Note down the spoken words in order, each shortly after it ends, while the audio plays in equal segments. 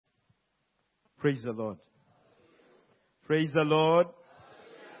Praise the Lord. Praise the Lord.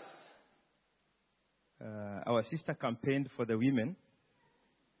 Our sister campaigned for the women.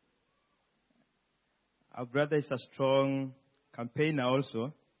 Our brother is a strong campaigner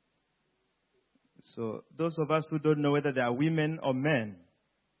also. So those of us who don't know whether they are women or men,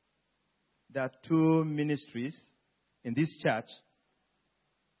 there are two ministries in this church.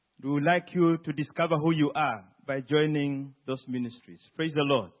 We would like you to discover who you are by joining those ministries. Praise the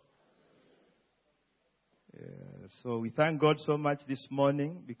Lord. So we thank God so much this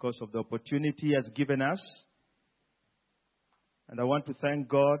morning because of the opportunity He has given us. And I want to thank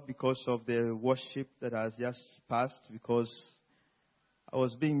God because of the worship that has just passed, because I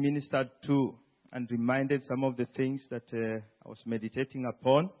was being ministered to and reminded some of the things that I was meditating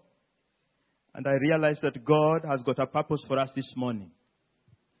upon. And I realized that God has got a purpose for us this morning.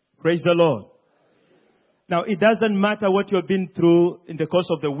 Praise the Lord. Now, it doesn't matter what you've been through in the course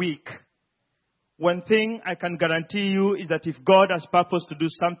of the week. One thing I can guarantee you is that if God has purpose to do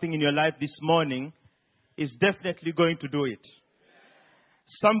something in your life this morning, He's definitely going to do it.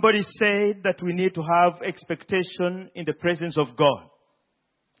 Somebody said that we need to have expectation in the presence of God.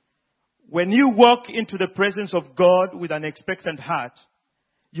 When you walk into the presence of God with an expectant heart,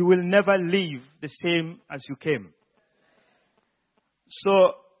 you will never leave the same as you came.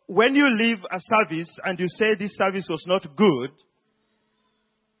 So, when you leave a service and you say this service was not good,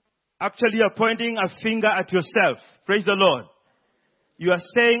 actually you're pointing a finger at yourself. Praise the Lord. You are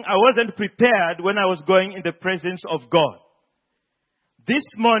saying, I wasn't prepared when I was going in the presence of God. This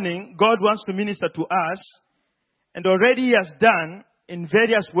morning, God wants to minister to us, and already He has done in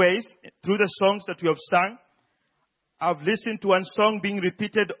various ways through the songs that we have sung. I've listened to one song being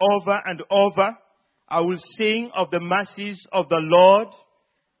repeated over and over. I will sing of the mercies of the Lord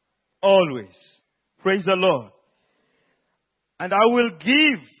always. Praise the Lord. And I will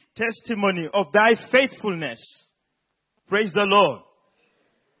give testimony of thy faithfulness. Praise the Lord.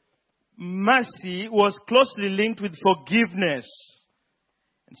 Mercy was closely linked with forgiveness.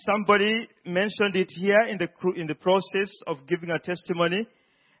 Somebody mentioned it here in the process of giving a testimony.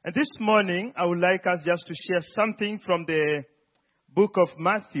 And this morning, I would like us just to share something from the book of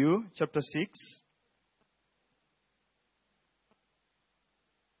Matthew, chapter 6.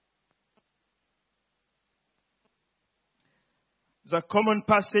 It's a common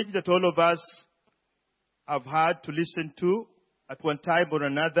passage that all of us have had to listen to at one time or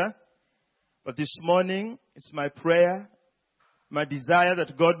another. But this morning, it's my prayer, my desire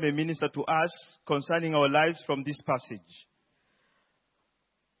that God may minister to us concerning our lives from this passage.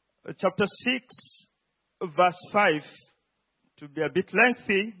 Chapter 6, verse 5, to be a bit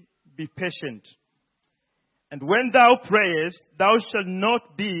lengthy, be patient. And when thou prayest, thou shalt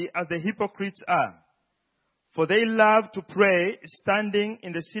not be as the hypocrites are, for they love to pray standing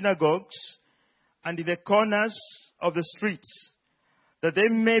in the synagogues and in the corners of the streets, that they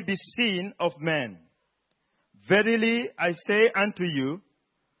may be seen of men. Verily I say unto you,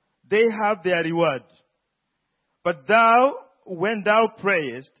 they have their reward. But thou, when thou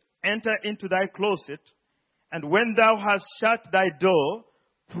prayest, enter into thy closet, and when thou hast shut thy door,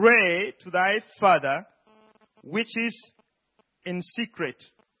 pray to thy Father, which is in secret.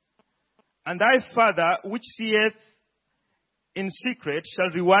 And thy Father, which seeth in secret, shall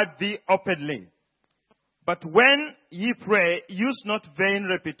reward thee openly. But when ye pray, use not vain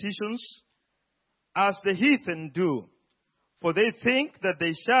repetitions, as the heathen do, for they think that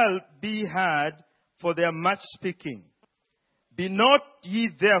they shall be heard for their much speaking. Be not ye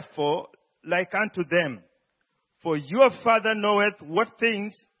therefore like unto them, for your Father knoweth what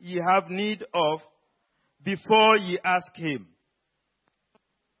things ye have need of before ye ask Him.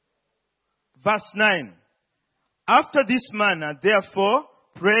 Verse 9. After this manner, therefore,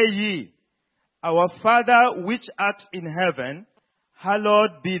 pray ye, Our Father which art in heaven,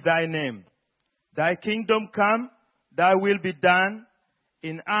 hallowed be thy name. Thy kingdom come, thy will be done,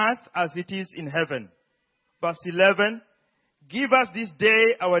 in earth as it is in heaven. Verse 11. Give us this day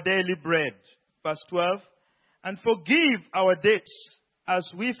our daily bread. Verse 12. And forgive our debts as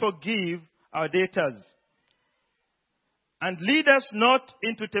we forgive our debtors. And lead us not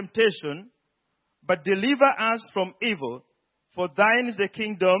into temptation, but deliver us from evil. For thine is the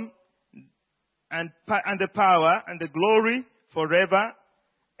kingdom and the power and the glory forever.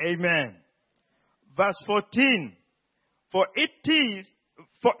 Amen. Verse 14. For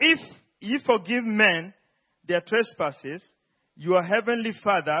if ye forgive men their trespasses, your heavenly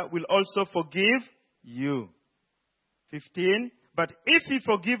Father will also forgive you. 15. But if ye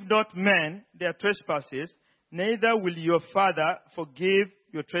forgive not men their trespasses, neither will your Father forgive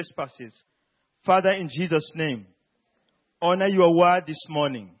your trespasses. Father, in Jesus' name, honor your word this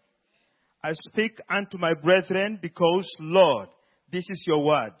morning. I speak unto my brethren because, Lord, this is your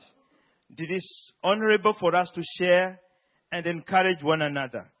word. It is honorable for us to share and encourage one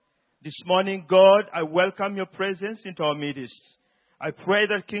another. This morning, God, I welcome your presence into our midst. I pray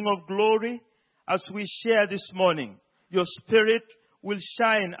that, King of glory, as we share this morning, your Spirit will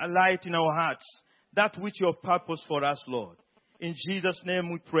shine a light in our hearts, that which you have purposed for us, Lord. In Jesus'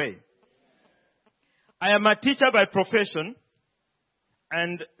 name we pray. I am a teacher by profession,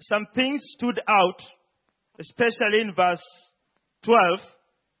 and some things stood out, especially in verse 12,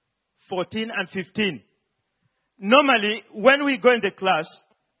 14, and 15. Normally, when we go in the class,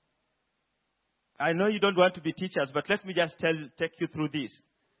 I know you don't want to be teachers, but let me just take you through this.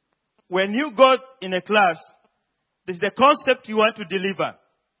 When you go in a class, this is the concept you want to deliver.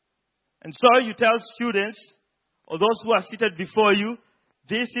 And so you tell students, or those who are seated before you,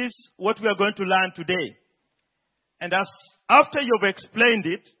 this is what we are going to learn today. And after you've explained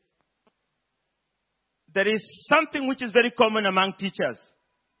it, there is something which is very common among teachers.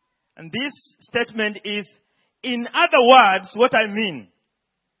 And this statement is, in other words, what I mean.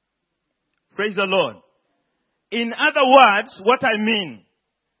 Praise the Lord. In other words, what I mean.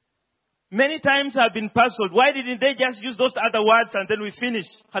 Many times I've been puzzled. Why didn't they just use those other words and then we finish?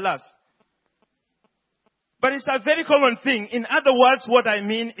 Halas. But it's a very common thing. In other words, what I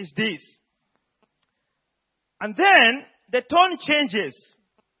mean is this. And then the tone changes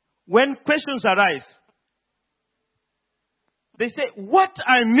when questions arise. They say, what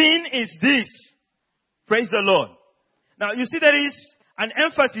I mean is this. Praise the Lord. Now, you see there is an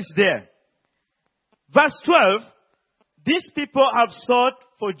emphasis there. Verse 12, these people have sought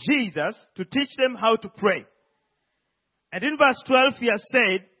for Jesus to teach them how to pray. And in verse 12, he has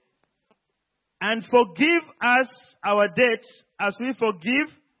said, and forgive us our debts as we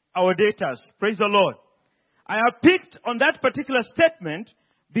forgive our debtors. Praise the Lord. I have picked on that particular statement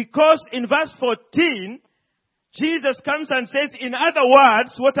because in verse 14, Jesus comes and says, in other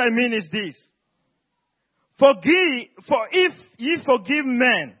words, what I mean is this. For if ye forgive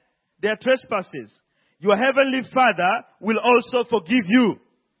men their trespasses, your heavenly Father will also forgive you.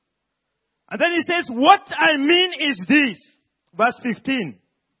 And then he says, what I mean is this. Verse 15.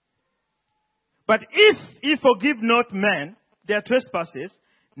 But if ye forgive not men their trespasses,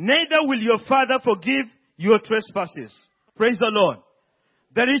 neither will your Father forgive your trespasses. Praise the Lord.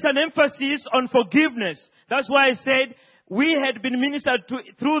 There is an emphasis on forgiveness. That's why I said we had been ministered to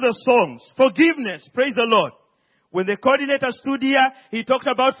through the songs. Forgiveness. Praise the Lord. When the coordinator stood here, he talked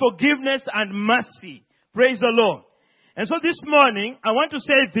about forgiveness and mercy. Praise the Lord. And so this morning, I want to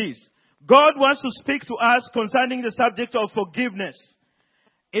say this. God wants to speak to us concerning the subject of forgiveness.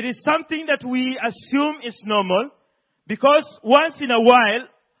 It is something that we assume is normal because once in a while,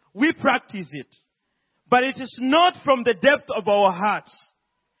 we practice it. But it is not from the depth of our hearts.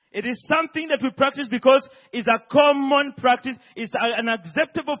 It is something that we practice because it's a common practice. It's an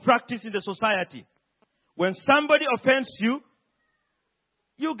acceptable practice in the society. When somebody offends you,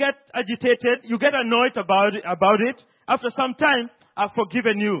 you get agitated, you get annoyed about it. After some time, I've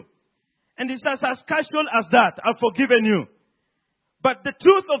forgiven you. And it's as casual as that. I've forgiven you. But the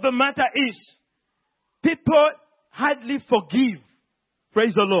truth of the matter is, people hardly forgive.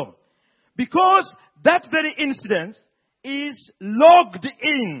 Praise the Lord. Because that very incident is logged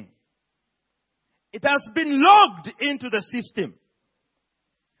in. It has been logged into the system.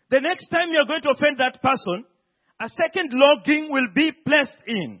 The next time you're going to offend that person, a second logging will be placed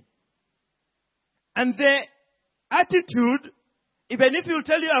in. And the attitude, even if you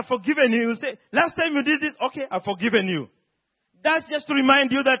tell you I've forgiven you, you say, last time you did it, okay, I've forgiven you. That's just to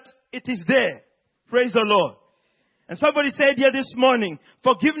remind you that it is there. Praise the Lord. And somebody said here this morning,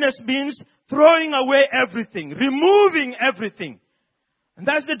 forgiveness means throwing away everything, removing everything. And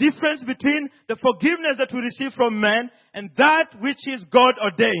that's the difference between the forgiveness that we receive from man and that which is God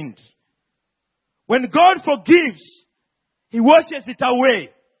ordained. When God forgives, He washes it away.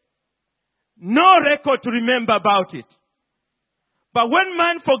 No record to remember about it. But when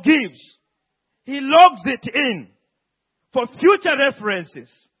man forgives, he logs it in for future references.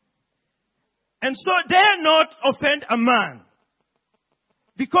 And so dare not offend a man,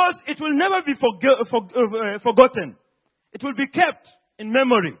 because it will never be forgotten. It will be kept in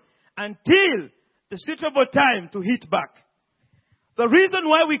memory until the suitable time to hit back. The reason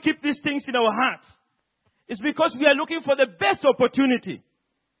why we keep these things in our hearts is because we are looking for the best opportunity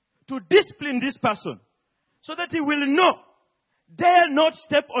to discipline this person so that he will know, dare not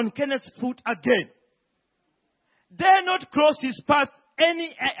step on Kenneth's foot again. Dare not cross his path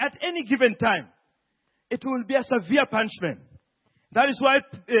at any given time. It will be a severe punishment. That is why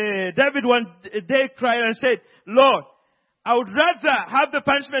David one day cried and said, Lord, I would rather have the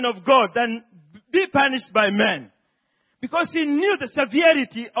punishment of God than be punished by men. Because he knew the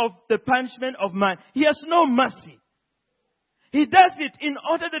severity of the punishment of man. He has no mercy. He does it in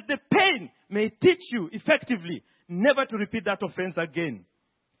order that the pain may teach you effectively never to repeat that offense again.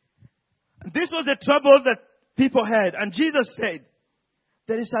 This was the trouble that people had. And Jesus said,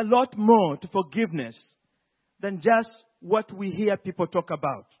 there is a lot more to forgiveness than just what we hear people talk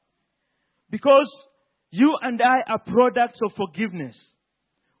about. Because you and I are products of forgiveness.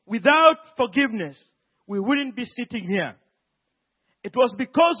 Without forgiveness, we wouldn't be sitting here. It was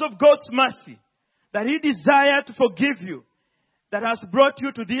because of God's mercy that He desired to forgive you that has brought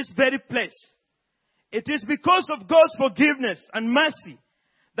you to this very place. It is because of God's forgiveness and mercy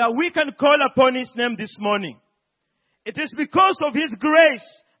that we can call upon His name this morning. It is because of His grace,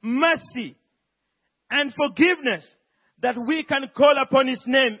 mercy, and forgiveness that we can call upon His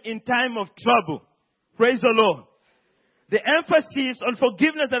name in time of trouble. Praise the Lord. The emphasis on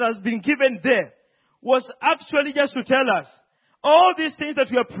forgiveness that has been given there was actually just to tell us, all these things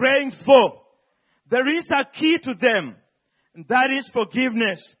that we are praying for, there is a key to them. And that is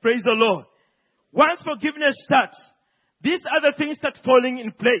forgiveness. Praise the Lord. Once forgiveness starts, these other things start falling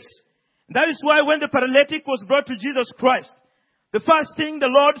in place. That is why when the paralytic was brought to Jesus Christ, the first thing the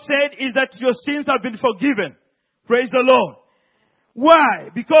Lord said is that your sins have been forgiven. Praise the Lord.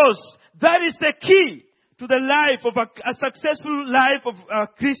 Why? Because that is the key to the life of a successful life of a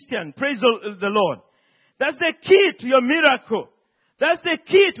Christian. Praise the Lord. That's the key to your miracle. That's the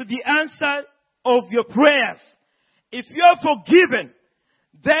key to the answer of your prayers. If you are forgiven,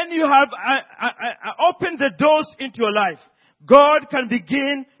 then you have opened the doors into your life. God can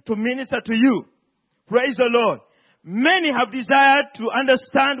begin to minister to you. Praise the Lord. Many have desired to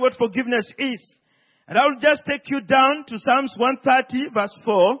understand what forgiveness is. And I will just take you down to Psalms 130 verse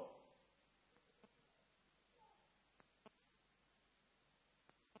 4.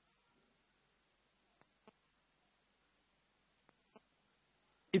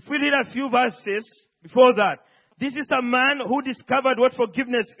 If we read a few verses before that, this is a man who discovered what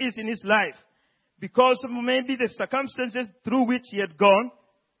forgiveness is in his life because of maybe the circumstances through which he had gone.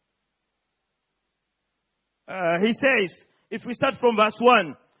 He says, if we start from verse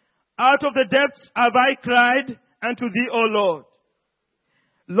 1, out of the depths have I cried unto thee, O Lord.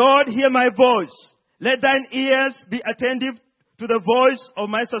 Lord, hear my voice. Let thine ears be attentive to the voice of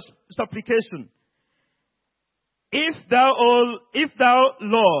my supplication. If thou,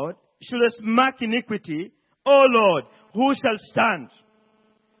 Lord, shouldest mark iniquity, O Lord, who shall stand?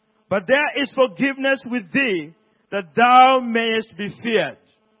 But there is forgiveness with thee, that thou mayest be feared.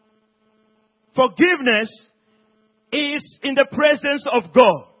 Forgiveness is in the presence of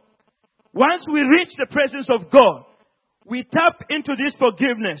God. Once we reach the presence of God, we tap into this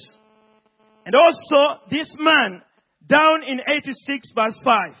forgiveness. And also, this man, down in 86 verse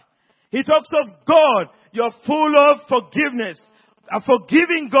 5, he talks of God, you're full of forgiveness, a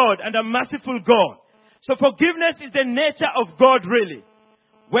forgiving God and a merciful God. So forgiveness is the nature of God really.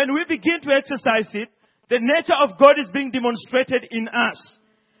 When we begin to exercise it, the nature of God is being demonstrated in us.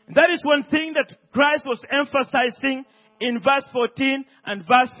 And that is one thing that Christ was emphasizing in verse 14 and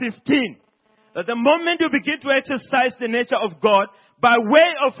verse 15. That the moment you begin to exercise the nature of God by way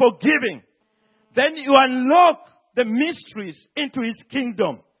of forgiving, then you unlock the mysteries into His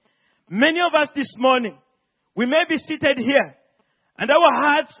kingdom. Many of us this morning, we may be seated here and our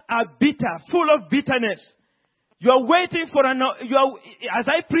hearts are bitter, full of bitterness. You are waiting for as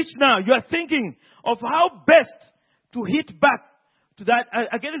I preach now, you are thinking of how best to hit back to that,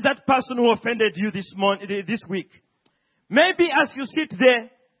 against that person who offended you this week. Maybe as you sit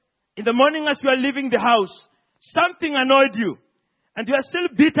there, in the morning as you are leaving the house, something annoyed you, and you are still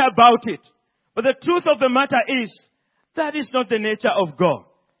bitter about it. But the truth of the matter is, that is not the nature of God.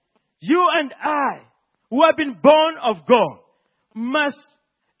 You and I, who have been born of God, must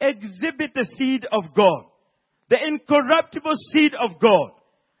exhibit the seed of God, the incorruptible seed of God,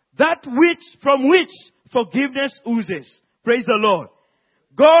 from which forgiveness oozes. Praise the Lord.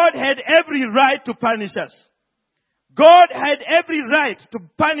 God had every right to punish us. God had every right to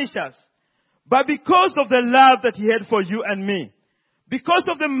punish us. But because of the love that He had for you and me, because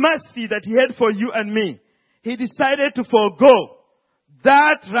of the mercy that He had for you and me, He decided to forego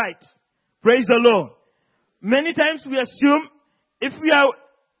that right. Praise the Lord. Many times we assume if we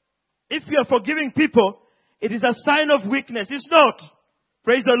are forgiving people, it is a sign of weakness. It's not.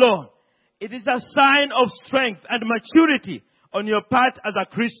 Praise the Lord. It is a sign of strength and maturity on your part as a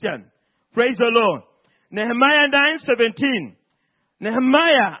Christian. Praise the Lord. Nehemiah 9:17.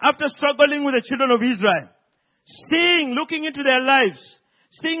 Nehemiah, after struggling with the children of Israel, looking into their lives,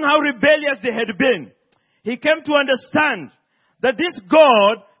 seeing how rebellious they had been, he came to understand that this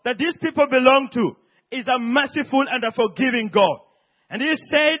God that these people belong to is a merciful and a forgiving God. And he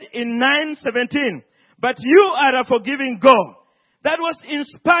said in 9:17, but you are a forgiving God. That was in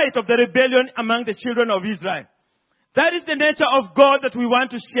spite of the rebellion among the children of Israel. That is the nature of God that we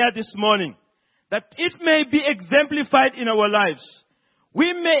want to share this morning. That it may be exemplified in our lives.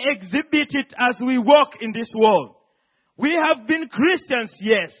 We may exhibit it as we walk in this world. We have been Christians,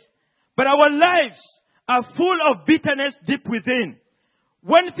 yes, but our lives are full of bitterness deep within.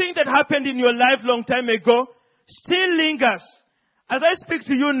 One thing that happened in your life long time ago still lingers. As I speak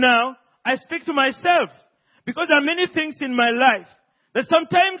to you now, I speak to myself. Because there are many things in my life that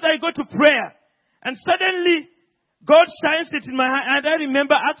sometimes I go to prayer and suddenly God shines it in my hand and I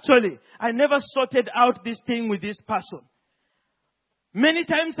remember actually I never sorted out this thing with this person. Many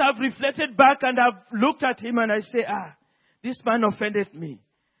times I've reflected back and I've looked at him and I say, this man offended me.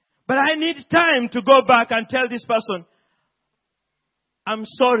 But I need time to go back and tell this person, I'm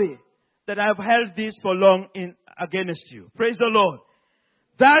sorry that I've held this for long against you. Praise the Lord.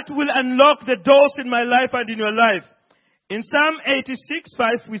 That will unlock the doors in my life and in your life. In Psalm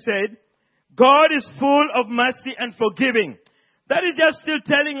 86:5 we said, God is full of mercy and forgiving. That is just still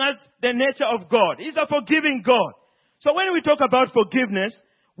telling us the nature of God. He's a forgiving God. So when we talk about forgiveness,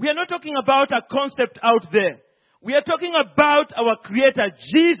 we are not talking about a concept out there. We are talking about our Creator,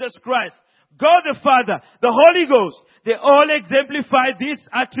 Jesus Christ, God the Father, the Holy Ghost. They all exemplify this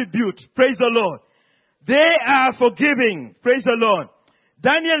attribute. Praise the Lord. They are forgiving. Praise the Lord.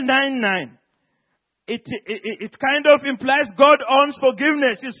 Daniel 9:9. It kind of implies God owns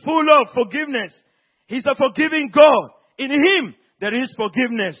forgiveness. He's full of forgiveness. He's a forgiving God. In Him, there is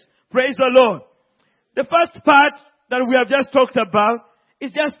forgiveness. Praise the Lord. The first part that we have just talked about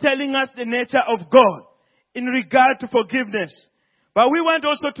is just telling us the nature of God in regard to forgiveness. But we want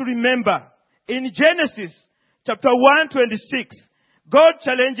also to remember, in Genesis chapter 1:26, God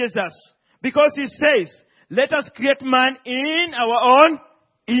challenges us because He says, let us create man in our own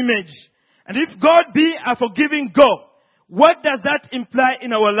image. And if God be a forgiving God, what does that imply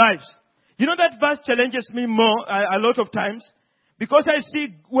in our lives? You know, that verse challenges me more a lot of times because I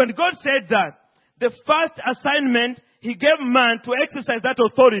see when God said that, the first assignment He gave man to exercise that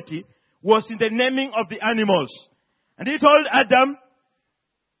authority was in the naming of the animals. And He told Adam,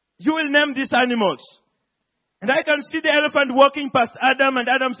 you will name these animals. And I can see the elephant walking past Adam and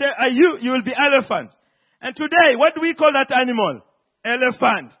Adam said, you will be elephant. And today, what do we call that animal?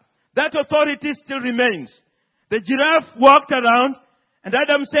 Elephant. That authority still remains. The giraffe walked around and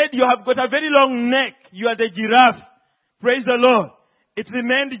Adam said, you have got a very long neck. You are the giraffe. Praise the Lord. It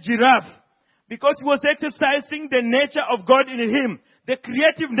remained giraffe because he was exercising the nature of God in him, the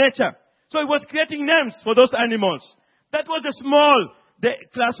creative nature. So he was creating names for those animals. That was the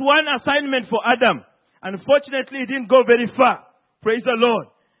class 1 assignment for Adam. Unfortunately, he didn't go very far. Praise the Lord.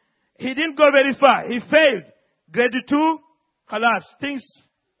 He didn't go very far. He failed. Grade 2, alas, things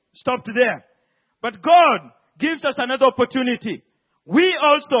stopped there. But God gives us another opportunity. We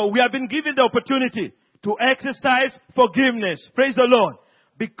have been given the opportunity to exercise forgiveness. Praise the Lord.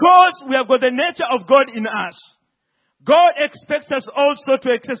 Because we have got the nature of God in us, God expects us also to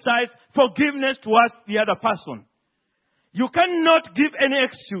exercise forgiveness towards the other person. You cannot give any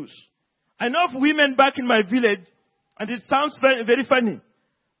excuse. I know of women back in my village, and it sounds very, very funny.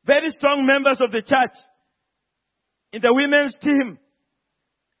 Very strong members of the church in the women's team.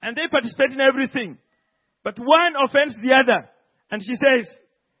 And they participate in everything. But one offends the other. And she says,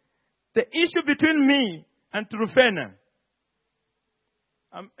 the issue between me and Trufena.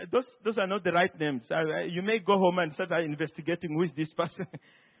 Those are not the right names. You may go home and start investigating who is this person.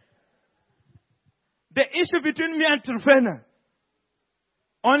 The issue between me and Trufena.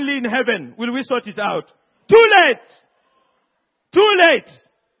 Only in heaven will we sort it out. Too late. Too late.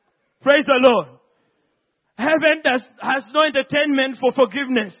 Praise the Lord. Heaven has no entertainment for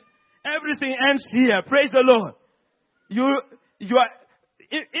forgiveness. Everything ends here. Praise the Lord.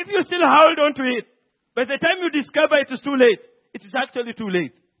 If you still hold on to it, by the time you discover it is too late, it is actually too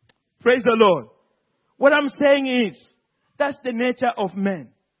late. Praise the Lord. What I'm saying is, that's the nature of men.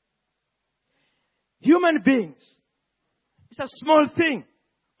 Human beings. It's a small thing,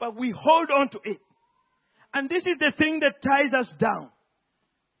 but we hold on to it. And this is the thing that ties us down.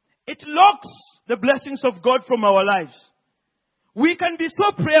 It locks the blessings of God from our lives. We can be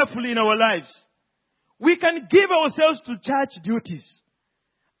so prayerful in our lives. We can give ourselves to church duties,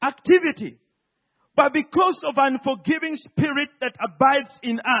 activity. But because of an unforgiving spirit that abides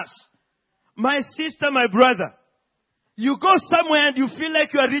in us, my sister, my brother, you go somewhere and you feel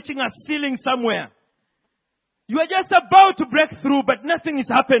like you are reaching a ceiling somewhere. You are just about to break through, but nothing is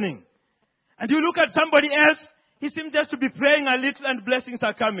happening. And you look at somebody else, he seems just to be praying a little and blessings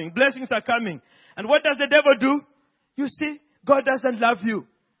are coming. Blessings are coming. And what does the devil do? You see, God doesn't love you.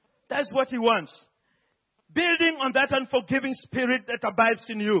 That's what he wants. Building on that unforgiving spirit that abides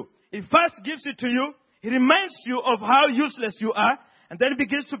in you. He first gives it to you. He reminds you of how useless you are. And then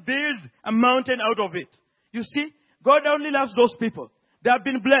begins to build a mountain out of it. You see, God only loves those people. They have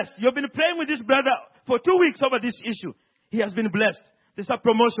been blessed. You've been praying with this brother for 2 weeks over this issue. He has been blessed. There's a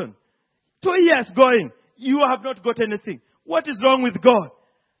promotion. 2 years going. You have not got anything. What is wrong with God?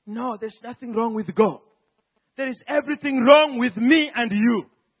 No, there's nothing wrong with God. There is everything wrong with me and you.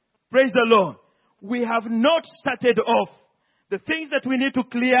 Praise the Lord. We have not started off. The things that we need to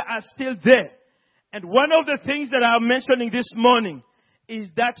clear are still there. And one of the things that I'm mentioning this morning is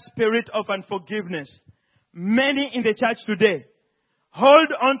that spirit of unforgiveness. Many in the church today hold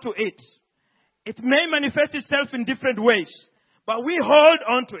on to it. It may manifest itself in different ways, but we hold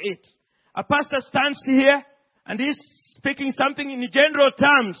on to it. A pastor stands here and he's speaking something in general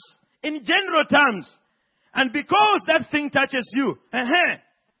terms. In general terms. And because that thing touches you,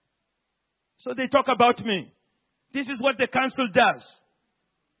 so they talk about me. This is what the council does.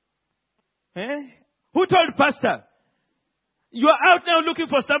 Who told pastor? You are out now looking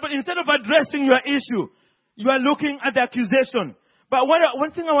for somebody. Instead of addressing your issue, you are looking at the accusation. But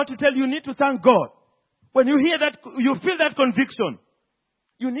one thing I want to tell you, you need to thank God. When you hear that, you feel that conviction.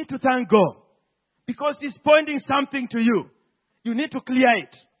 You need to thank God. Because He's pointing something to you. You need to clear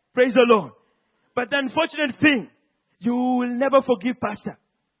it. Praise the Lord. But the unfortunate thing, you will never forgive pastor.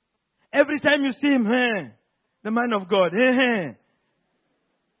 Every time you see him, the man of God,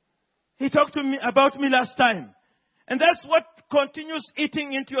 he talked to me about me last time. And that's what continues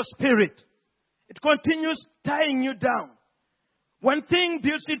eating into your spirit. It continues tying you down. One thing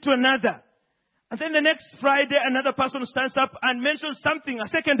builds into another. And then the next Friday, another person stands up and mentions something, a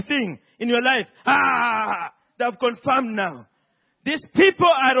second thing in your life. They've confirmed now. These people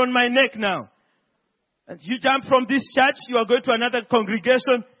are on my neck now. And you jump from this church, you are going to another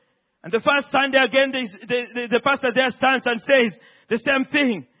congregation. And the first Sunday again, the pastor there stands and says the same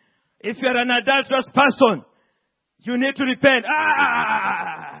thing. If you are an adulterous person, you need to repent.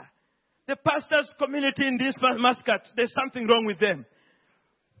 The pastor's community in this Muscat, there's something wrong with them.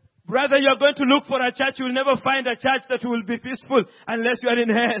 Brother, you're going to look for a church. You will never find a church that will be peaceful unless you are in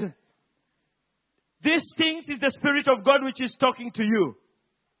hell. These things is the Spirit of God which is talking to you.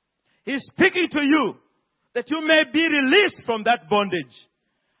 He's speaking to you that you may be released from that bondage.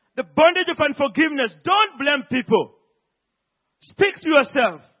 The bondage of unforgiveness. Don't blame people. Speak to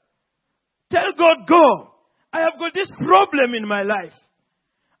yourself. Tell God, God, I have got this problem in my life.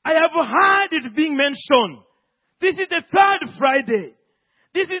 I have heard it being mentioned. This is the 3rd Friday.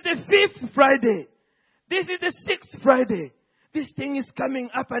 This is the 5th Friday. This is the 6th Friday. This thing is coming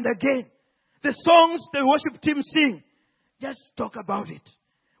up and again. The songs the worship team sing, just talk about it.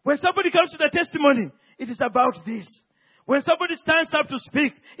 When somebody comes to the testimony, it is about this. When somebody stands up to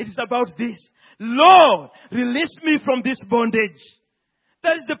speak, it is about this. Lord, release me from this bondage.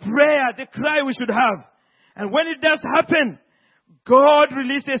 That is the prayer, the cry we should have. And when it does happen, God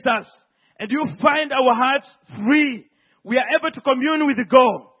releases us. And you find our hearts free. We are able to commune with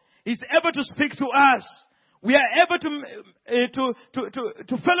God. He's able to speak to us. We are able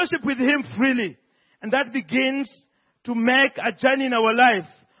to fellowship with Him freely. And that begins to make a journey in our life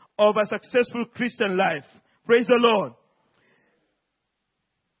of a successful Christian life. Praise the Lord.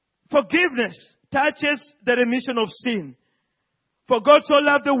 Forgiveness touches the remission of sin. For God so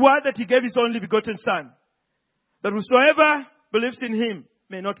loved the world that He gave His only begotten Son, that whosoever believes in Him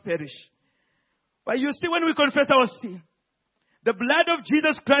may not perish. But you see, when we confess our sin, the blood of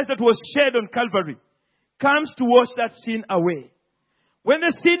Jesus Christ that was shed on Calvary comes to wash that sin away. When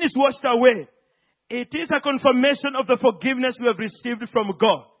the sin is washed away, it is a confirmation of the forgiveness we have received from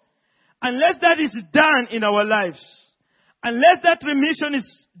God. Unless that is done in our lives, unless that remission is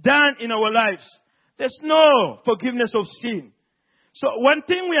done in our lives, there's no forgiveness of sin. So one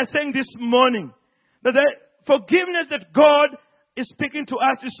thing we are saying this morning, that the forgiveness that God is speaking to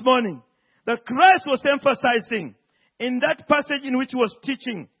us this morning, that Christ was emphasizing in that passage in which he was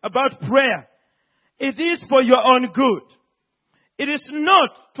teaching about prayer, it is for your own good. It is not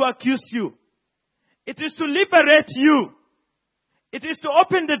to accuse you. It is to liberate you. It is to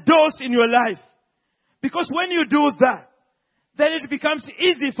open the doors in your life. Because when you do that, then it becomes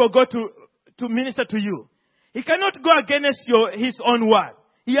easy for God to minister to you. He cannot go against His own word.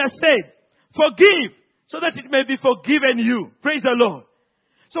 He has said, forgive so that it may be forgiven you. Praise the Lord.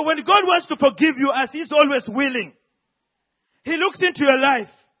 So when God wants to forgive you, as He's always willing, He looks into your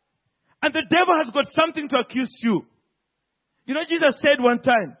life and the devil has got something to accuse you. You know, Jesus said one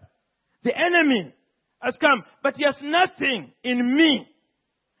time The enemy has come, but he has nothing in me.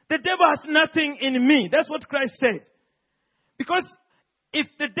 The devil has nothing in me. That's what Christ said. Because if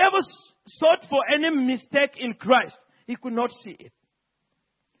the devil sought for any mistake in Christ, he could not see it.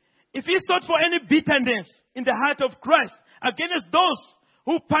 If he sought for any bitterness in the heart of Christ against those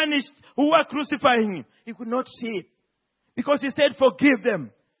who punished, who were crucifying him, he could not see it. Because he said, forgive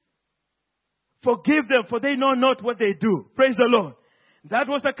them. Forgive them, for they know not what they do. Praise the Lord. That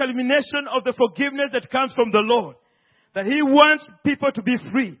was the culmination of the forgiveness that comes from the Lord. That he wants people to be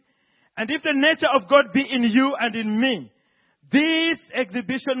free. And if the nature of God be in you and in me, this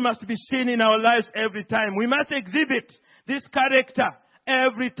exhibition must be seen in our lives every time. We must exhibit this character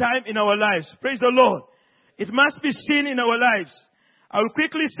every time in our lives. Praise the Lord. It must be seen in our lives. I will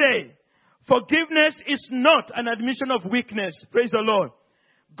quickly say, forgiveness is not an admission of weakness. Praise the Lord.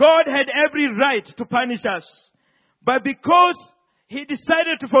 God had every right to punish us. But because he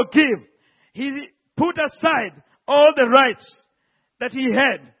decided to forgive, he put aside all the rights that he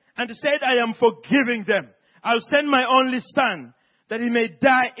had and said, I am forgiving them. I'll send my only son that he may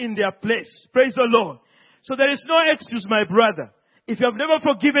die in their place. Praise the Lord. So there is no excuse, my brother. If you have never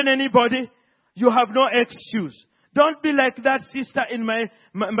forgiven anybody, you have no excuse. Don't be like that sister in my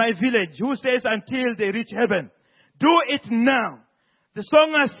village who says until they reach heaven. Do it now. The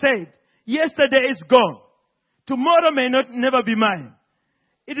song has said, yesterday is gone. Tomorrow may never be mine.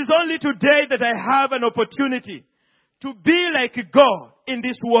 It is only today that I have an opportunity to be like God in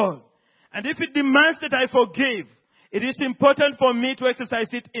this world. And if it demands that I forgive, it is important for me to exercise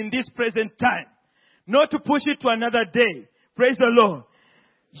it in this present time. Not to push it to another day. Praise the Lord.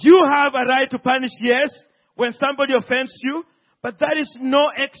 You have a right to punish, yes, when somebody offends you, but that is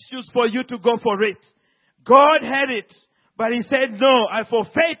no excuse for you to go for it. God had it, but he said, no, I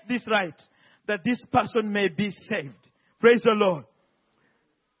forfeit this right, that this person may be saved. Praise the Lord.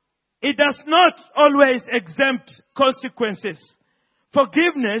 It does not always exempt consequences.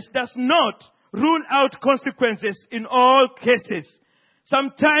 Forgiveness does not rule out consequences in all cases.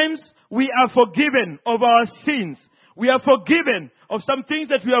 Sometimes we are forgiven of our sins. We are forgiven of some things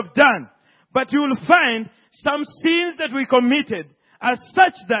that we have done. But you will find some sins that we committed are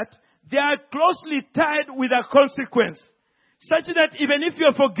such that they are closely tied with a consequence. Such that even if you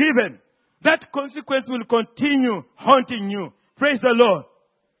are forgiven, that consequence will continue haunting you. Praise the Lord.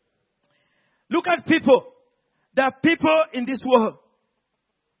 Look at people. There are people in this world.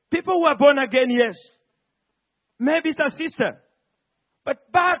 People who are born again, yes. Maybe it's a sister.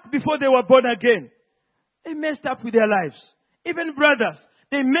 But back before they were born again, they messed up with their lives. Even brothers,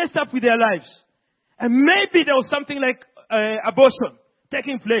 they messed up with their lives. And maybe there was something like abortion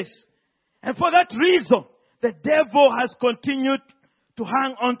taking place. And for that reason, the devil has continued to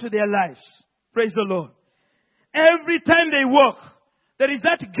hang on to their lives. Praise the Lord. Every time they walk, there is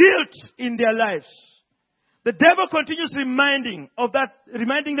that guilt in their lives. The devil continues reminding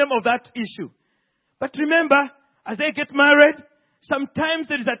them of that issue. But remember, as they get married, sometimes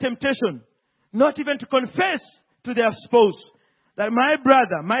there is a temptation not even to confess to their spouse that my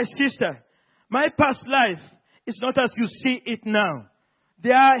brother, my sister, my past life is not as you see it now.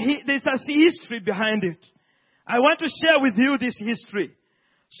 There's a history behind it. I want to share with you this history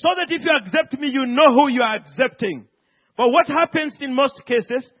so that if you accept me, you know who you are accepting. But what happens in most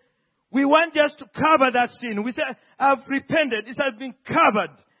cases, we want just to cover that sin. We say, I've repented. It has been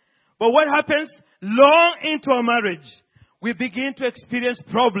covered. But what happens long into our marriage? We begin to experience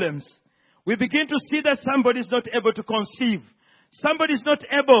problems. We begin to see that somebody is not able to conceive. Somebody is not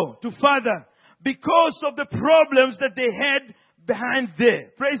able to father because of the problems that they had behind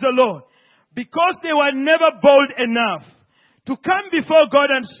there. Praise the Lord. Because they were never bold enough to come before God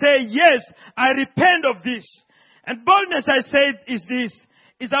and say, yes, I repent of this. And boldness, I said, is this.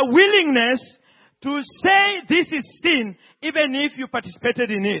 Is a willingness to say this is sin even if you participated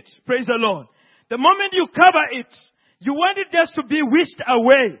in it. Praise the Lord. The moment you cover it, you want it just to be wished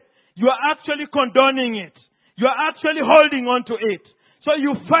away. You are actually condoning it. You are actually holding on to it. So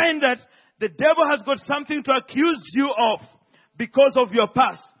you find that the devil has got something to accuse you of because of your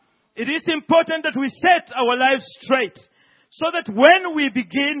past. It is important that we set our lives straight so that when we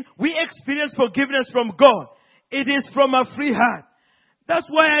begin, we experience forgiveness from God. It is from a free heart. That's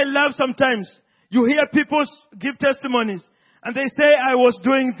why I love sometimes. You hear people give testimonies and they say, I was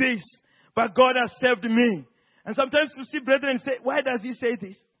doing this, but God has saved me. And sometimes you see brethren say, why does he say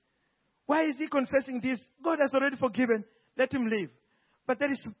this? Why is he confessing this? God has already forgiven. Let him live. But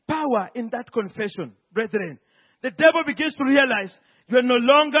there is power in that confession, brethren. The devil begins to realize you are no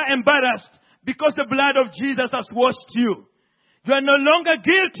longer embarrassed because the blood of Jesus has washed you. You are no longer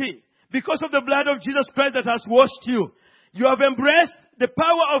guilty because of the blood of Jesus Christ that has washed you. You have embraced the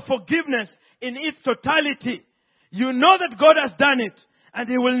power of forgiveness in its totality. You know that God has done it, and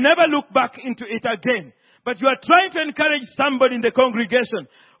He will never look back into it again. But you are trying to encourage somebody in the congregation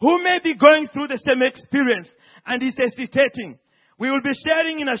who may be going through the same experience and is hesitating. We will be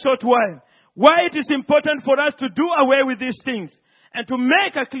sharing in a short while why it is important for us to do away with these things and to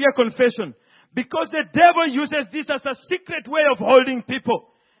make a clear confession. Because the devil uses this as a secret way of holding people.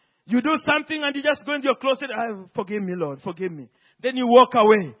 You do something and you just go into your closet, forgive me, Lord, forgive me. Then you walk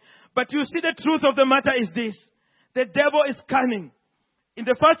away. But you see, the truth of the matter is this. The devil is cunning. In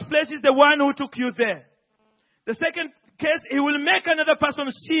the first place, he's the one who took you there. The second case, he will make another person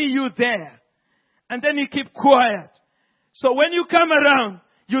see you there. And then you keep quiet. So when you come around,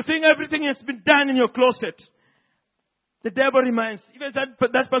 you think everything has been done in your closet. The devil reminds. Even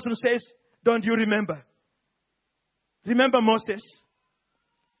that person says, don't you remember? Remember Moses?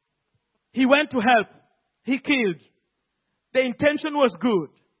 He went to help. He killed. The intention was good.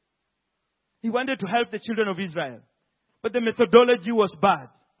 He wanted to help the children of Israel. But the methodology was bad.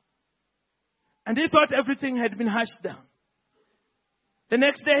 And he thought everything had been hashed down. The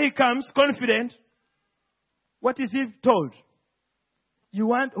next day he comes confident. What is he told?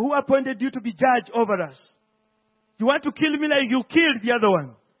 Who appointed you to be judge over us? You want to kill me like you killed the other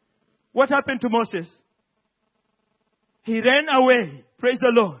one. What happened to Moses? He ran away. Praise the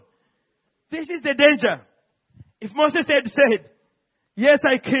Lord. This is the danger. If Moses had said, yes,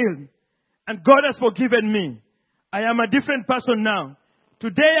 I killed, and God has forgiven me, I am a different person now.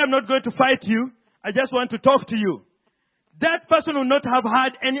 Today I'm not going to fight you. I just want to talk to you. That person will not have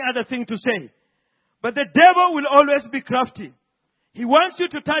had any other thing to say. But the devil will always be crafty. He wants you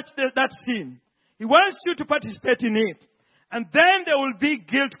to touch that sin. He wants you to participate in it. And then there will be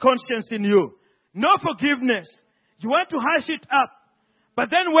guilt conscience in you. No forgiveness. You want to hush it up. But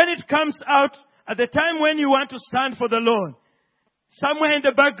then when it comes out, at the time when you want to stand for the Lord, somewhere in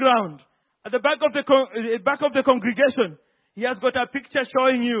the background, at the back of the congregation, he has got a picture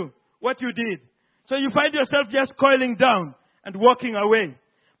showing you what you did. So you find yourself just coiling down and walking away.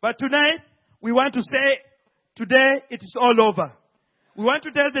 But tonight, we want to say, today it is all over. We want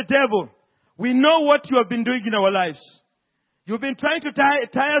to tell the devil, we know what you have been doing in our lives. You've been trying to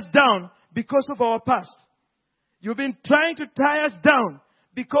tie us down because of our past. You've been trying to tie us down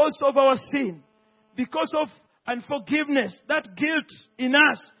because of our sin, because of unforgiveness, that guilt in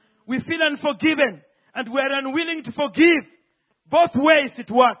us. We feel unforgiven and we are unwilling to forgive. Both ways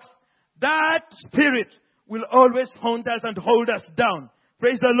it works. That spirit will always haunt us and hold us down.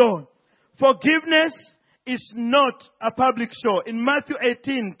 Praise the Lord. Forgiveness is not a public show. In Matthew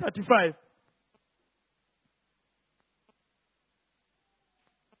 18:35.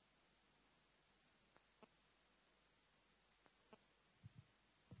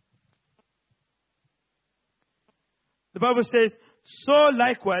 The Bible says, so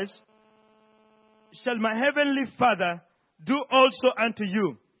likewise shall my heavenly Father do also unto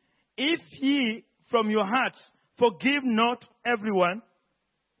you, if ye from your hearts forgive not everyone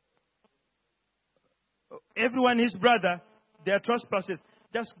his brother, their trespasses.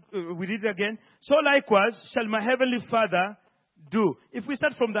 Just we read it again. So likewise shall my heavenly Father do. If we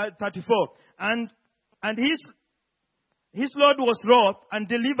start from that 34, and his Lord was wroth and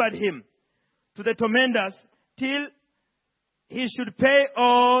delivered him to the tormentors till he should pay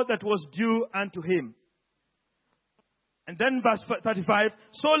all that was due unto him. And then verse 35,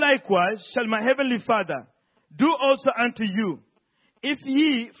 so likewise shall my heavenly Father do also unto you, if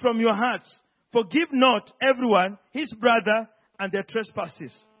ye from your hearts forgive not everyone his brother and their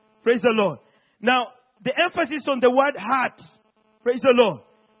trespasses. Praise the Lord. Now, the emphasis on the word heart. Praise the Lord.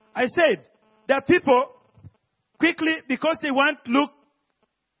 I said, there are people, quickly, because they want to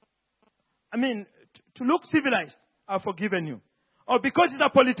look civilized, I've forgiven you. Or because he's a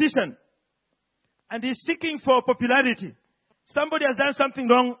politician and he's seeking for popularity. Somebody has done something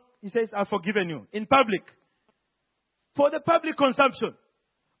wrong, he says, I've forgiven you. In public. For the public consumption.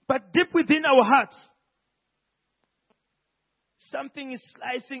 But deep within our hearts, something is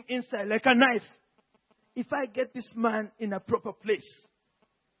slicing inside like a knife. If I get this man in a proper place,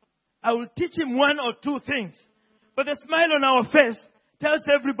 I will teach him one or two things. But the smile on our face tells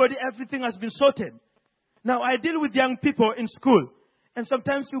everybody everything has been sorted. Now, I deal with young people in school. And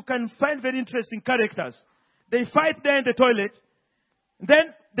sometimes you can find very interesting characters. They fight there in the toilet.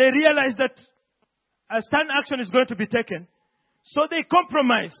 Then they realize that a stern action is going to be taken. So they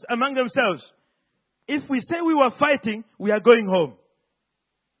compromise among themselves. If we say we were fighting, we are going home.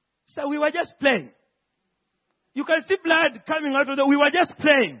 So we were just playing. You can see blood coming out of we were just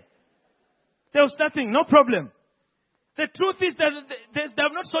playing. There was nothing, no problem. The truth is that they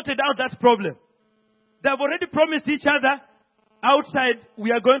have not sorted out that problem. They have already promised each other outside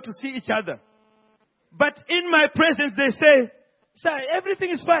we are going to see each other. But in my presence they say, sir,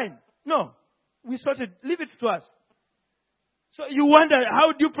 everything is fine. No, we sorted, leave it to us. So you wonder,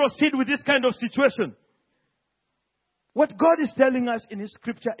 how do you proceed with this kind of situation? What God is telling us in His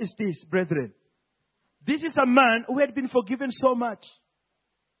scripture is this, brethren. This is a man who had been forgiven so much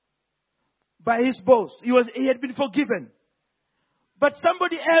by his boss. He had been forgiven. But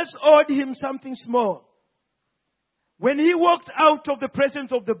somebody else owed him something small. When he walked out of the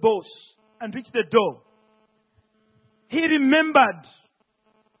presence of the boss and reached the door, he remembered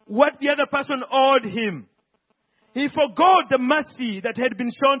what the other person owed him. He forgot the mercy that had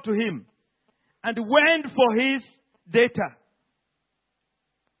been shown to him and went for his data.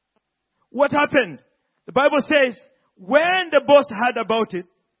 What happened? The Bible says, when the boss heard about it,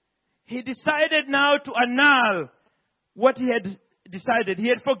 he decided now to annul what he had decided. He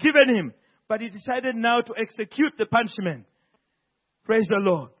had forgiven him, but he decided now to execute the punishment. Praise the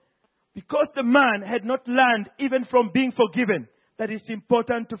Lord. Because the man had not learned, even from being forgiven, that it's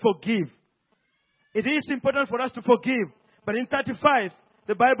important to forgive. It is important for us to forgive. But in 35,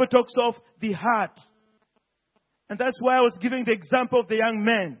 the Bible talks of the heart. And that's why I was giving the example of the young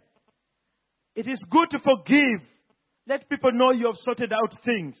man. It is good to forgive. Let people know you have sorted out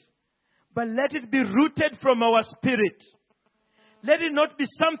things. But let it be rooted from our spirit. Let it not be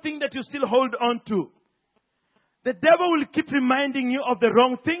something that you still hold on to. The devil will keep reminding you of the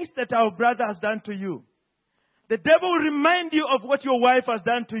wrong things that our brother has done to you. The devil will remind you of what your wife has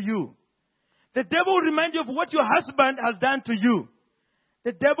done to you. The devil will remind you of what your husband has done to you.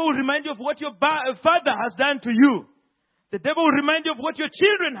 The devil will remind you of what your father has done to you. The devil will remind you of what your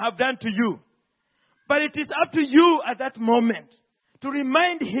children have done to you. But it is up to you at that moment to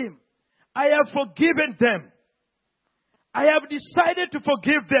remind him, I have forgiven them. I have decided to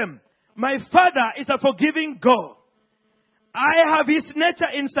forgive them. My Father is a forgiving God. I have His nature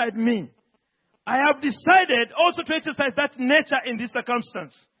inside me. I have decided also to exercise that nature in this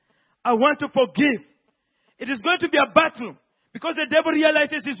circumstance. I want to forgive. It is going to be a battle because the devil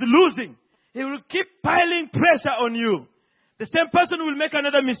realizes he's losing. He will keep piling pressure on you. The same person will make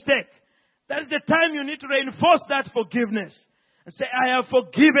another mistake. That is the time you need to reinforce that forgiveness and say, I have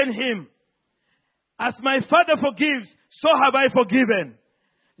forgiven him. As my Father forgives, so have I forgiven.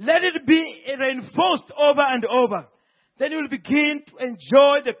 Let it be reinforced over and over. Then you will begin to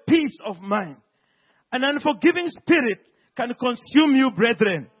enjoy the peace of mind. An unforgiving spirit can consume you,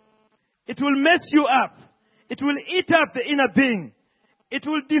 brethren. It will mess you up. It will eat up the inner being. It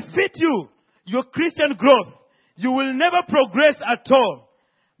will defeat you, your Christian growth. You will never progress at all.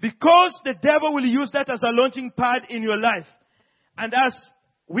 Because the devil will use that as a launching pad in your life. And as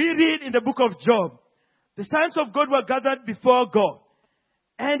we read in the book of Job, the sons of God were gathered before God.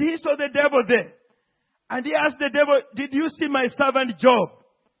 And he saw the devil there. And he asked the devil, did you see my servant Job?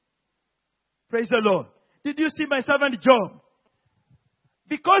 Praise the Lord. Did you see my servant Job?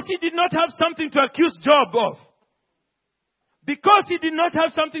 Because he did not have something to accuse Job of. Because he did not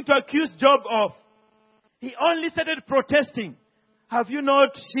have something to accuse Job of. He only started protesting. Have you not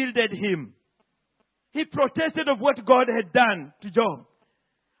shielded him? He protested of what God had done to Job.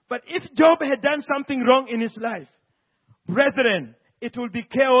 But if Job had done something wrong in his life, brethren, it will be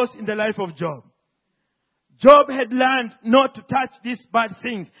chaos in the life of Job. Job had learned not to touch these bad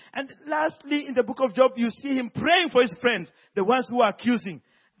things. And lastly, in the book of Job, you see him praying for his friends, the ones who are accusing.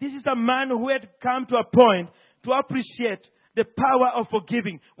 This is a man who had come to a point to appreciate the power of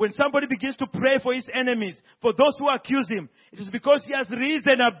forgiving. When somebody begins to pray for his enemies, for those who accuse him, it is because he has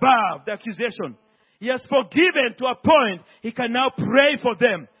risen above the accusation. He has forgiven to a point he can now pray for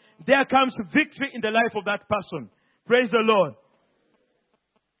them. There comes victory in the life of that person. Praise the Lord.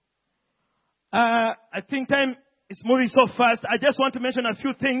 I think time is moving so fast. I just want to mention a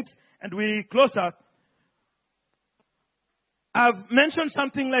few things and we close out. I've mentioned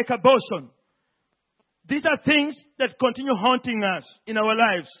something like abortion. These are things that continue haunting us in our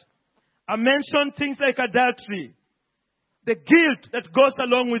lives. I mentioned things like adultery, the guilt that goes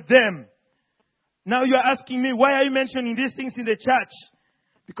along with them. Now you're asking me, why are you mentioning these things in the church?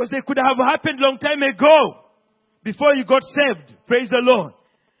 Because they could have happened long time ago, before you got saved. Praise the Lord.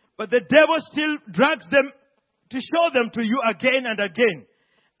 But the devil still drags them to show them to you again and again.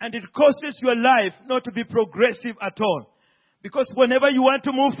 And it causes your life not to be progressive at all. Because whenever you want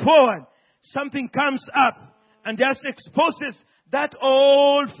to move forward, something comes up and just exposes that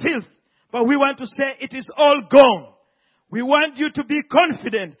old filth. But we want to say it is all gone. We want you to be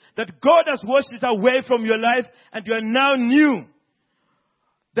confident that God has washed it away from your life and you are now new.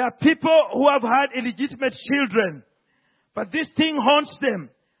 There are people who have had illegitimate children, but this thing haunts them.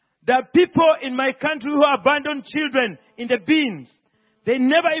 There are people in my country who abandon children in the bins. They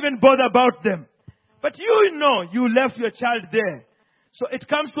never even bother about them. But you know you left your child there. So it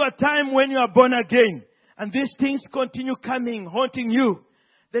comes to a time when you are born again. And these things continue coming, haunting you.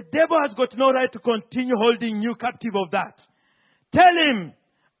 The devil has got no right to continue holding you captive of that. Tell him,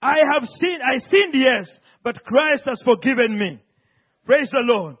 I sinned, yes, but Christ has forgiven me. Praise the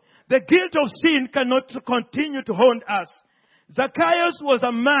Lord. The guilt of sin cannot continue to haunt us. Zacchaeus was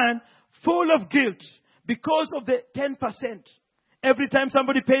a man full of guilt because of the 10%. Every time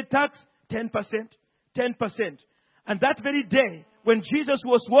somebody paid tax, 10%, 10%. And that very day, when Jesus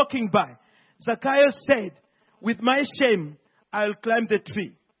was walking by, Zacchaeus said, with my shame, I'll climb the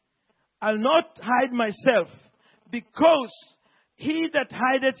tree. I'll not hide myself, because he that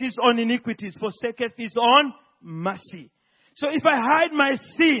hideth his own iniquities forsaketh his own mercy. So if I hide my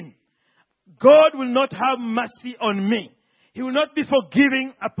sin, God will not have mercy on me. He will not be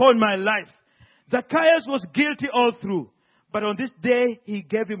forgiving upon my life. Zacchaeus was guilty all through. But on this day, he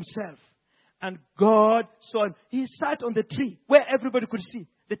gave himself. And God saw him. He sat on the tree where everybody could see.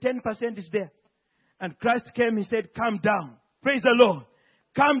 The 10% is there. And Christ came, he said, come down. Praise the Lord.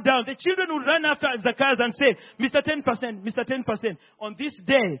 Come down. The children would run after Zacchaeus and say, Mr. 10%, Mr. 10%. On this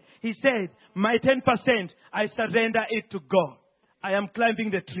day, he said, my 10%, I surrender it to God. I am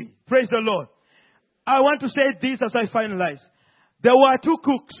climbing the tree. Praise the Lord. I want to say this as I finalize. There were 2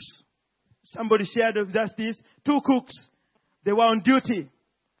 cooks. Somebody shared with us this. 2 cooks. They were on duty.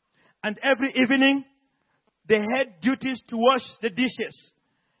 And every evening, they had duties to wash the dishes.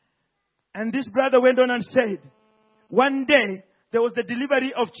 And this brother went on and said, one day, there was the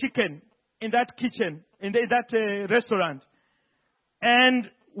delivery of chicken in that kitchen, in that restaurant. And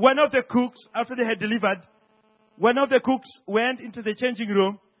one of the cooks, after they had delivered, one of the cooks went into the changing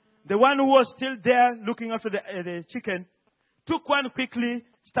room. The one who was still there looking after the chicken took one quickly,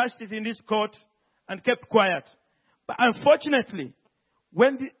 stashed it in his coat, and kept quiet. But unfortunately,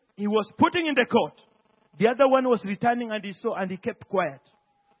 when he was putting in the coat, the other one was returning and he saw, and he kept quiet.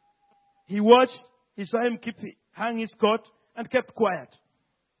 He watched, he saw him hang his coat and kept quiet.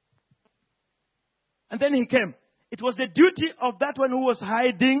 And then he came. It was the duty of that one who was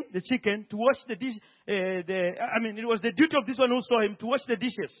hiding the chicken to wash the dish. It was the duty of this one who saw him to wash the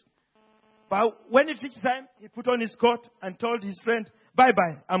dishes. But when it reached time, he put on his coat and told his friend,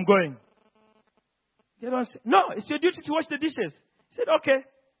 bye-bye, I'm going. The other one said, no, it's your duty to wash the dishes. He said, okay.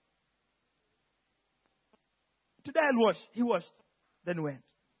 Today I'll wash. He washed, then went.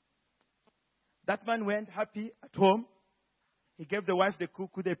 That man went happy at home. He gave the wife the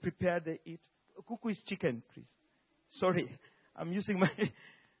cuckoo. They prepared, they eat. Cuckoo is chicken, please. Sorry, I'm using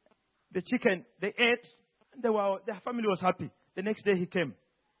the chicken. They ate. And their family was happy. The next day he came.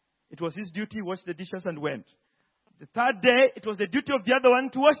 It was his duty, washed the dishes and went. The third day, it was the duty of the other one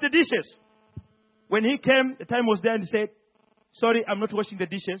to wash the dishes. When he came, the time was there and he said, sorry, I'm not washing the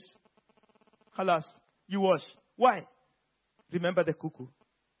dishes. Halas, you wash. Why? Remember the cuckoo.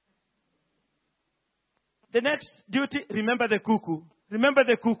 The next duty, remember the cuckoo. Remember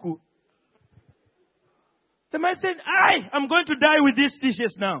the cuckoo. The man said, I'm going to die with these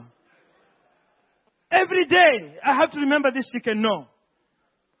dishes now. Every day, I have to remember this chicken. No.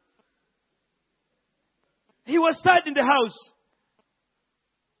 He was sad in the house.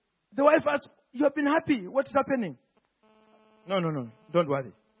 The wife asked, you have been happy. What's happening? No. Don't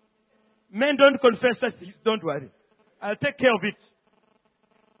worry. Men don't confess that. Don't worry. I'll take care of it.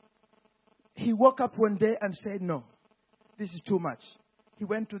 He woke up one day and said, no, this is too much. He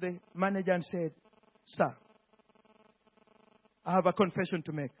went to the manager and said, sir, I have a confession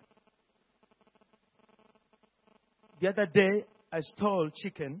to make. The other day, I stole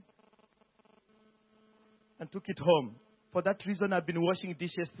chicken and took it home. For that reason, I've been washing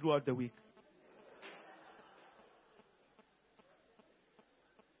dishes throughout the week.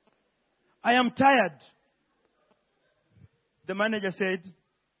 I am tired. The manager said,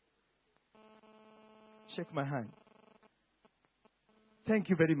 shake my hand. Thank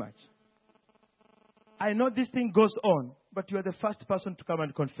you very much. I know this thing goes on, but you are the first person to come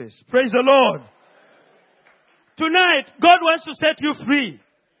and confess. Praise the Lord. Tonight, God wants to set you free.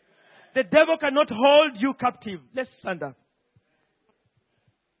 The devil cannot hold you captive. Let's stand up.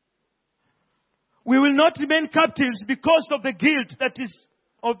 We will not remain captives because of the guilt that is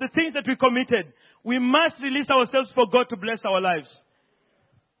of the things that we committed. We must release ourselves for God to bless our lives.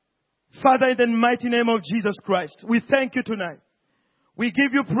 Father, in the mighty name of Jesus Christ, we thank you tonight. We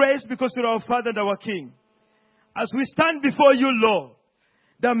give you praise because you're our Father and our King. As we stand before you, Lord,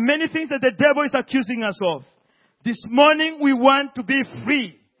 there are many things that the devil is accusing us of. This morning, we want to be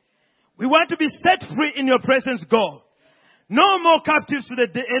free. We want to be set free in your presence, God. No more captives to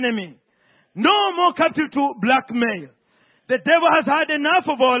the enemy. No more captive to blackmail. The devil has had enough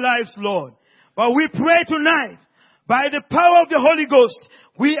of our lives, Lord. But we pray tonight, by the power of the Holy Ghost,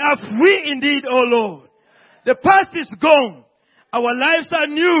 we are free indeed, O Lord. The past is gone. Our lives are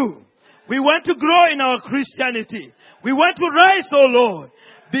new. We want to grow in our Christianity. We want to rise, O Lord,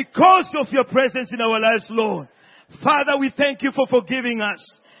 because of your presence in our lives, Lord. Father, we thank you for forgiving us.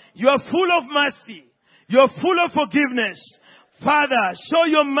 You are full of mercy. You are full of forgiveness. Father, show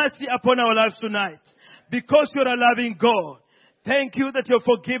your mercy upon our lives tonight, because you're a loving God. Thank you that you're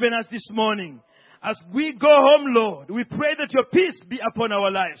forgiven us this morning. As we go home, Lord, we pray that your peace be upon our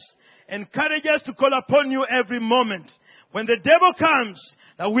lives. Encourage us to call upon you every moment. When the devil comes,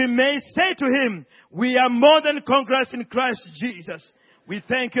 that we may say to him, we are more than conquerors in Christ Jesus. We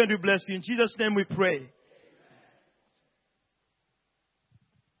thank you and we bless you. In Jesus' name we pray.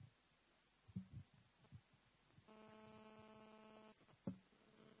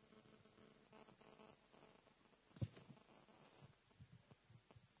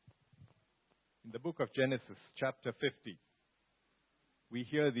 In the book of Genesis, chapter 50, we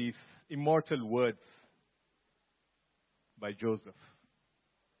hear these immortal words by Joseph.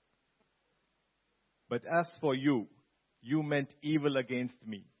 But as for you, you meant evil against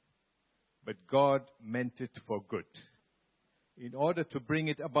me, but God meant it for good, in order to bring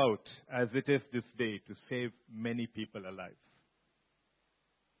it about as it is this day, to save many people alive.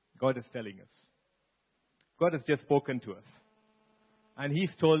 God is telling us. God has just spoken to us. And He's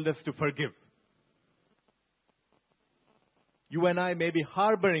told us to forgive. You and I may be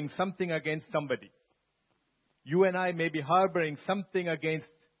harboring something against somebody. You and I may be harboring something against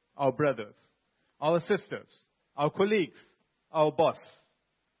our brothers, our sisters, our colleagues, our boss.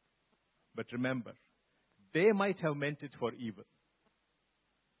 But remember, they might have meant it for evil.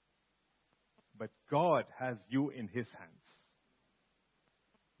 But God has you in His hands.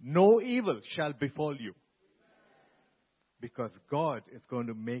 No evil shall befall you, because God is going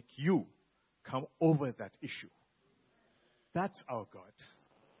to make you come over that issue. That's our God.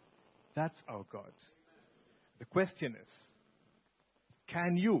 That's our God. The question is,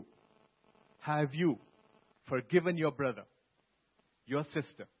 have you forgiven your brother, your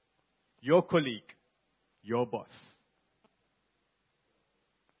sister, your colleague, your boss?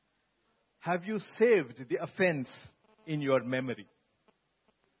 Have you saved the offense in your memory?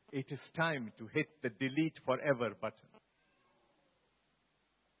 It is time to hit the delete forever button.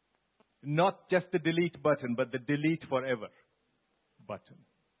 Not just the delete button, but the delete forever button.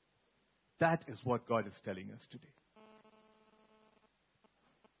 That is what God is telling us today.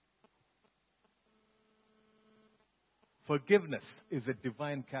 Forgiveness is a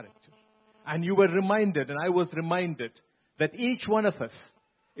divine character. And you were reminded, and I was reminded, that each one of us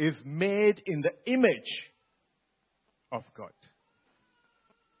is made in the image of God.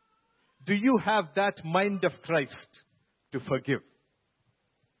 Do you have that mind of Christ to forgive?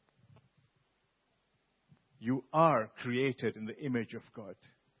 You are created in the image of God.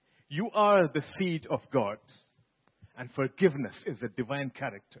 You are the seed of God. And forgiveness is a divine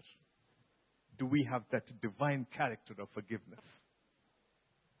character. Do we have that divine character of forgiveness?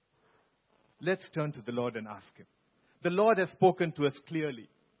 Let's turn to the Lord and ask Him. The Lord has spoken to us clearly.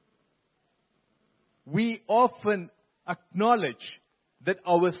 We often acknowledge that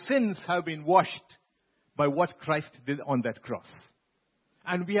our sins have been washed by what Christ did on that cross.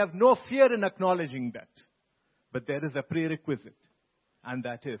 And we have no fear in acknowledging that. But there is a prerequisite, and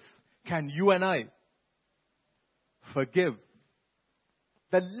that is, can you and I forgive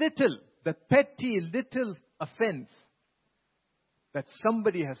the petty little offense that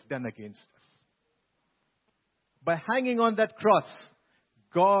somebody has done against us? By hanging on that cross,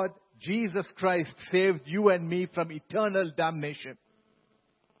 God, Jesus Christ, saved you and me from eternal damnation.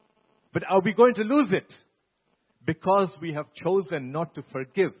 But are we going to lose it because we have chosen not to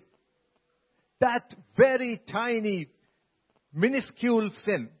forgive that very tiny, minuscule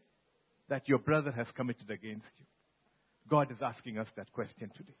sin that your brother has committed against you? God is asking us that question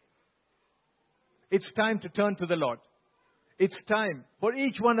today. It's time to turn to the Lord. It's time for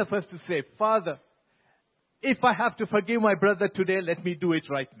each one of us to say, Father, if I have to forgive my brother today, let me do it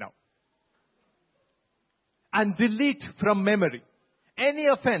right now. And delete from memory any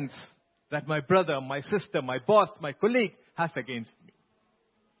offense that my brother, my sister, my boss, my colleague has against me.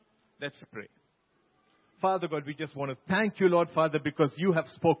 Let's pray. Father God, we just want to thank you, Lord Father, because you have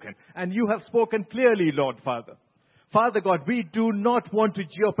spoken. And you have spoken clearly, Lord Father. Father God, we do not want to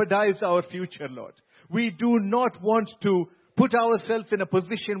jeopardize our future, Lord. We do not want to put ourselves in a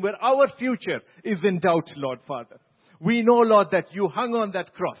position where our future is in doubt, Lord Father. We know, Lord, that you hung on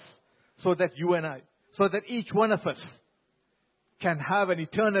that cross so that you and I, so that each one of us can have an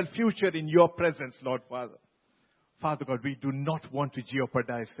eternal future in your presence, Lord Father. Father God, we do not want to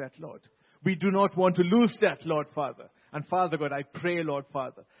jeopardize that, Lord. We do not want to lose that, Lord Father. And Father God, I pray, Lord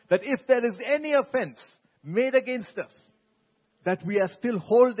Father, that if there is any offense made against us, that we are still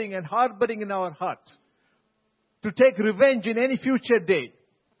holding and harboring in our heart to take revenge in any future day,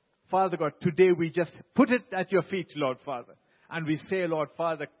 Father God, today we just put it at your feet, Lord Father. And we say, Lord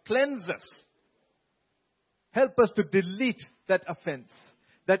Father, cleanse us. Help us to delete that offense.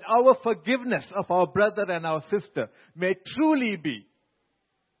 That our forgiveness of our brother and our sister may truly be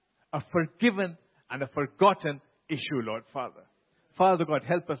a forgiven and a forgotten issue, Lord Father. Father God,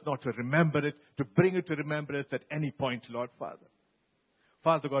 help us not to remember it, to bring it to remembrance at any point, Lord Father.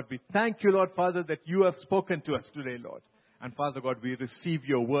 Father God, we thank you, Lord Father, that you have spoken to us today, Lord. And Father God, we receive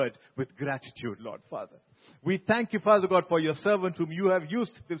your word with gratitude, Lord Father. We thank you, Father God, for your servant whom you have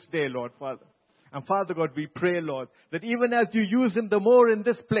used this day, Lord Father. And Father God, we pray, Lord, that even as you use him the more in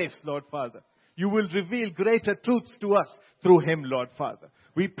this place, Lord Father, you will reveal greater truths to us through him, Lord Father.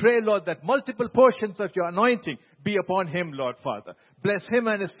 We pray, Lord, that multiple portions of your anointing be upon him, Lord Father. Bless him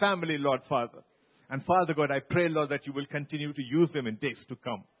and his family, Lord Father. And Father God, I pray, Lord, that you will continue to use him in days to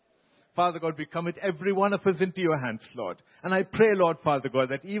come. Father God, we commit every one of us into your hands, Lord. And I pray, Lord Father God,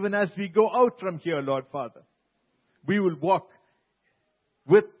 that even as we go out from here, Lord Father, we will walk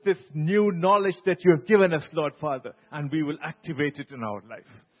with this new knowledge that you have given us, Lord Father, and we will activate it in our life.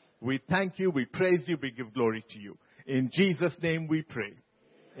 We thank you, we praise you, we give glory to you. In Jesus' name we pray.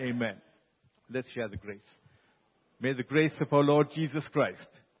 Amen. Let's share the grace. May the grace of our Lord Jesus Christ,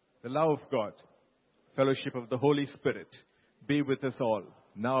 the love of God, fellowship of the Holy Spirit be with us all,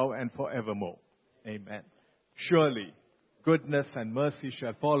 now and forevermore. Amen. Surely, goodness and mercy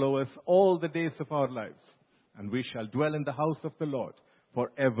shall follow us all the days of our lives, and we shall dwell in the house of the Lord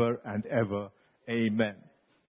forever and ever. Amen.